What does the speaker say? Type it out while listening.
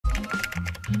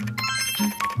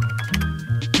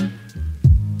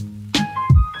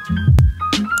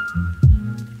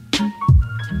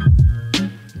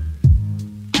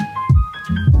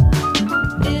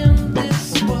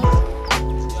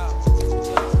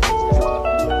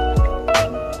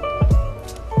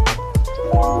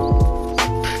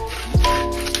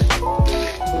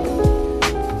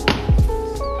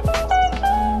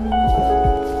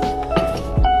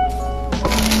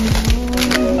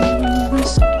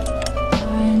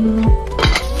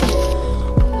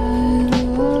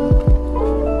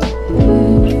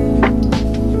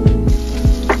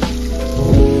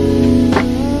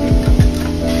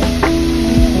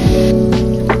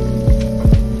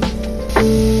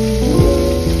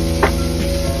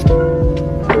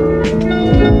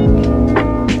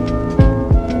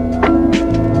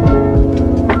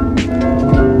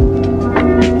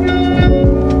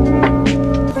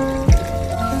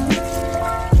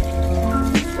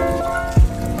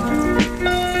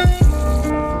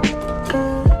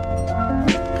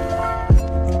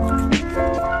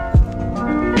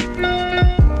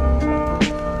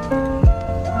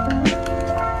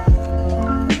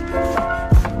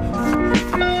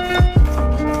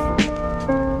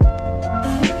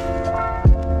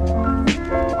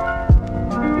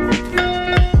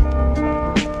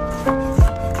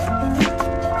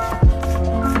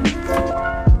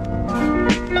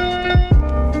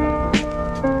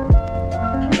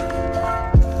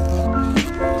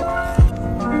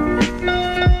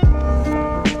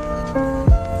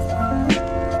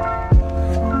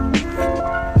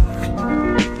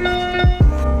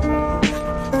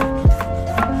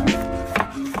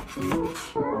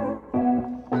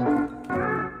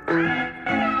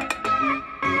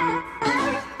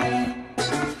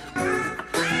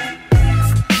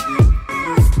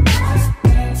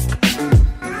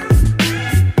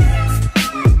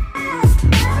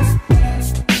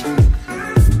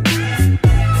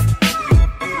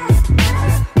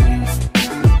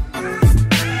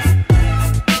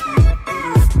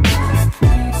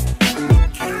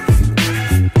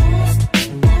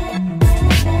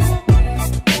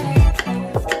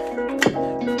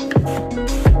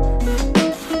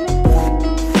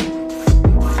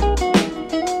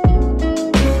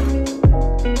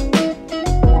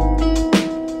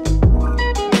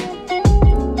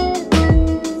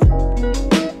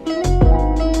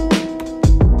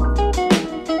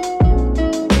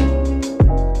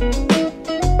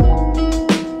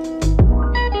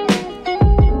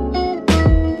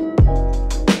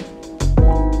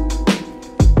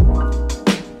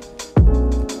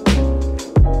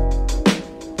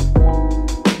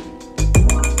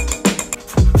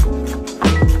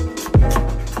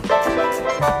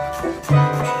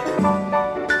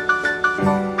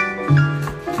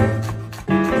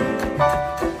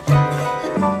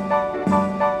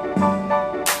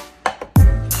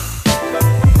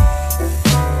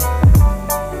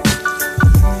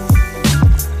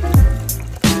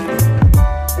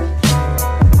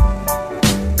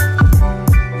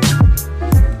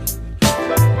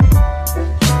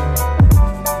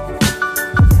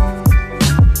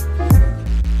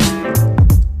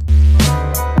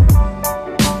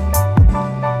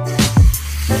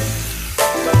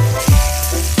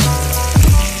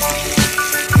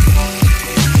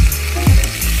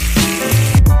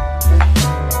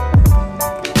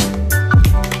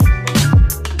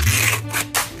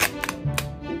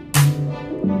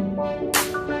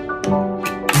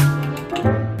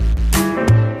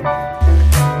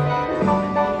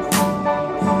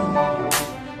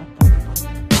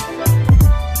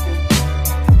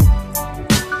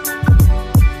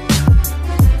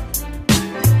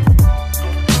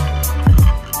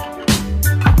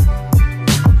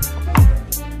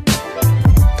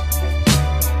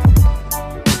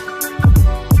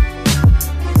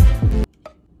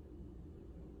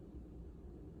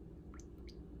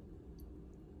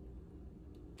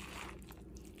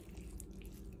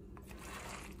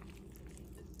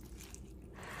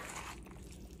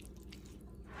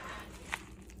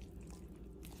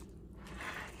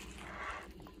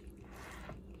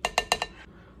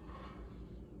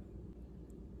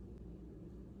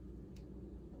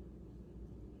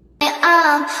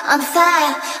on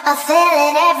fire, I feel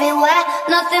it everywhere.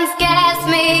 Nothing scares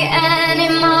me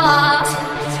anymore.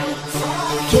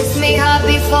 Kiss me hard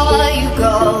before you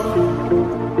go.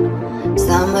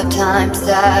 Summertime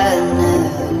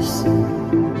sadness.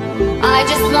 I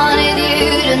just wanted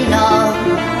you to know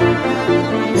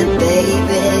that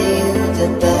baby, you're the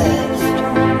best.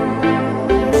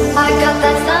 I got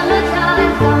that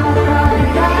summertime,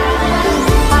 summertime sadness.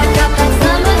 I got that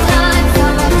summertime,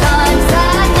 summertime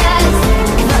sadness.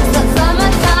 That's the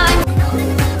summertime.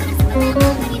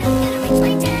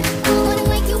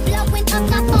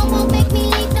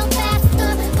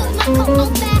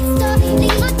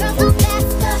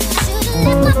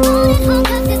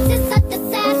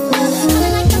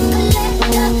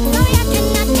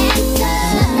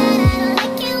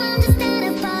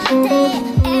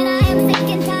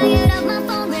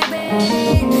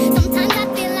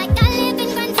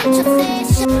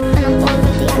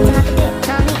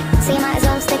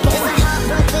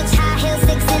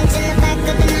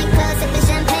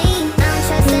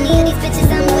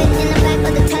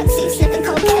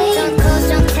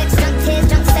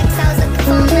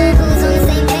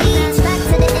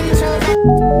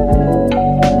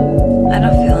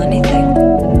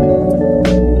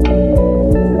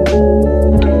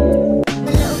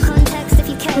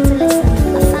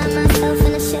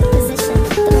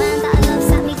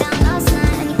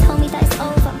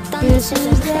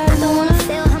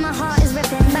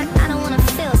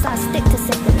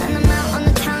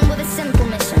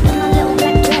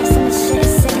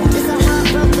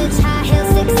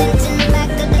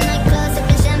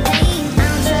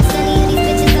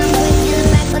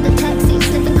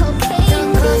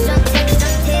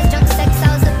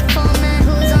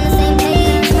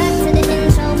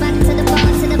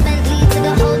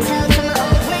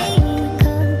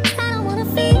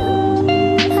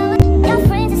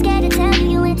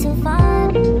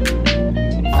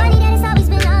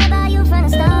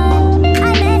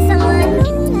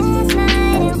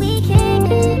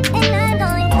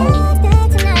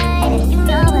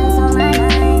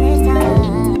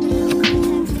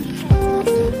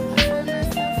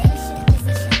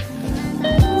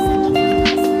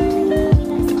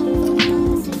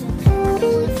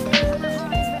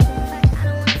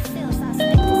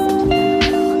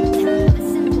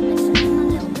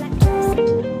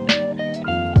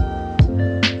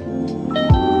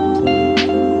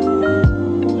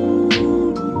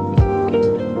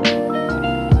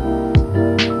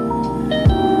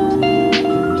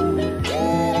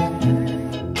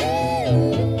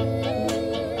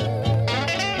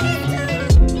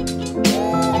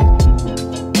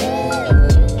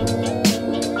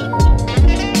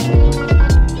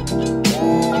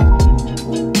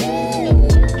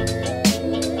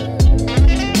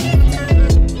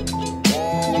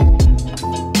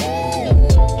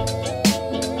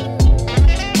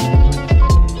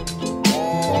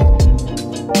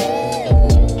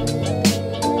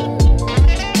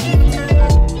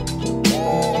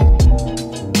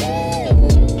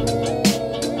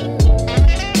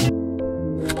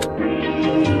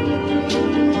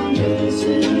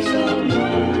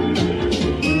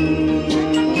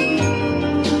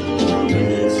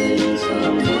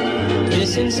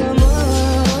 missing someone.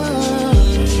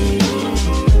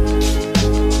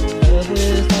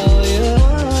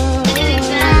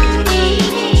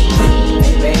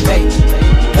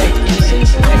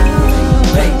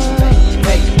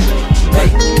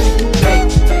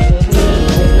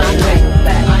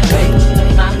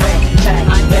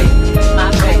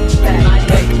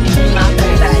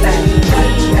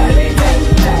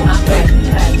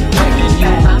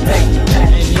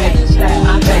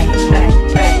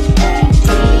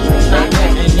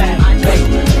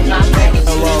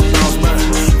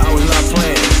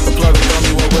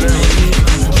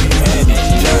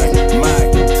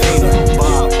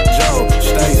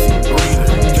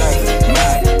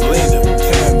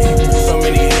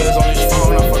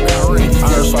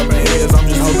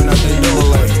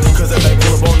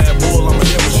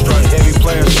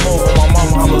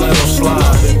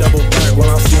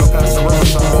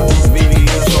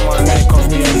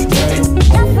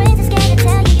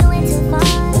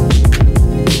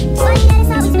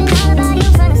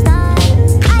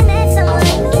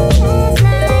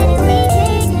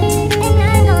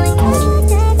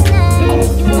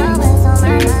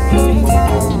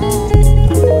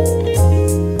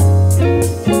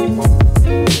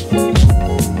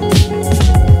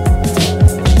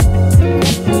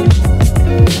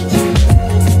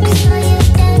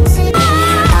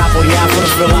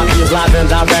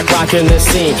 Rocking the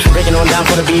scene, breaking on down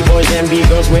for the b-boys and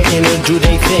b-girls. We're in to do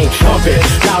they thing. Pump it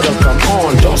louder, come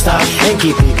on, don't stop and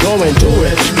keep it going. Do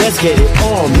it, let's get it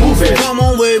on, move it. Come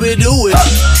on, baby, do it.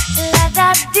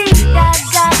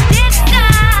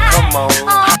 Come on.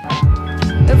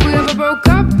 If we ever broke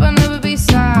up, I'd never be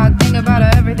sad. Think about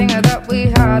everything I thought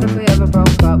we had. If we ever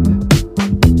broke up.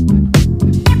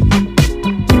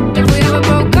 If we ever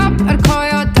broke up, I'd call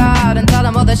your dad and tell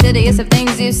him all the shittiest of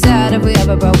things you said. If we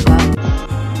ever broke up.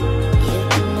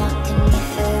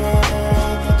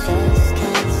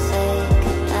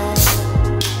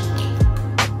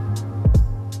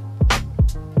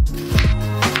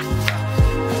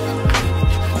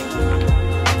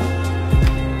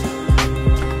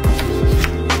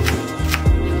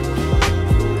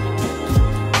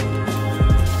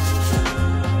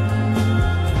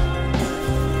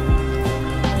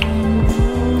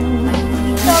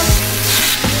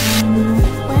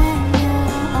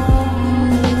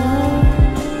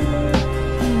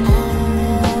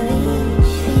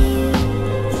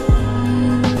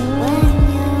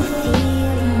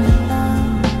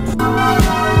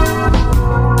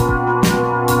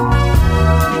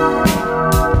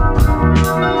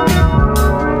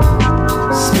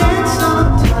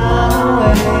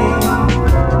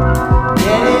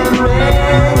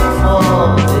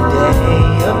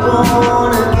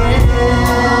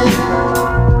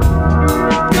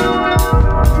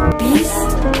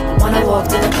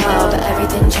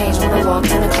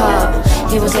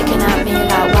 He was looking at me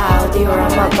like, wow, you're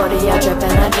on my body, I drip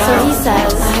and I drown. So he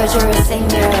says, I heard you're a singer.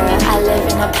 I live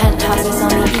in a penthouse, it's on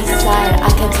the east side. I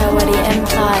can tell what he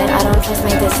implied. I don't trust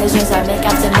my decisions I make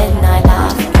after midnight.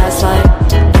 Laugh, gaslight,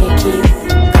 Mickey,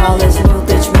 call his new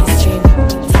bitch mainstream.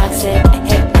 Toxic,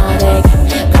 hypnotic,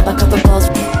 grab a couple balls.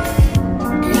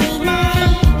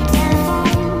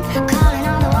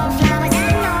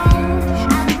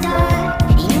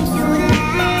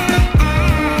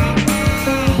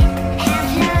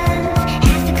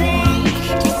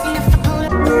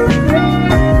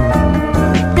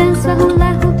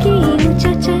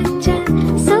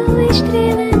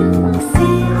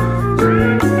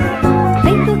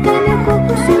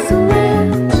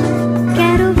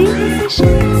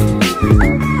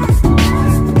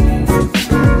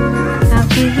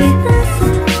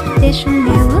 Deixa o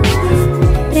meu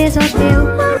olhar preso ao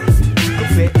teu.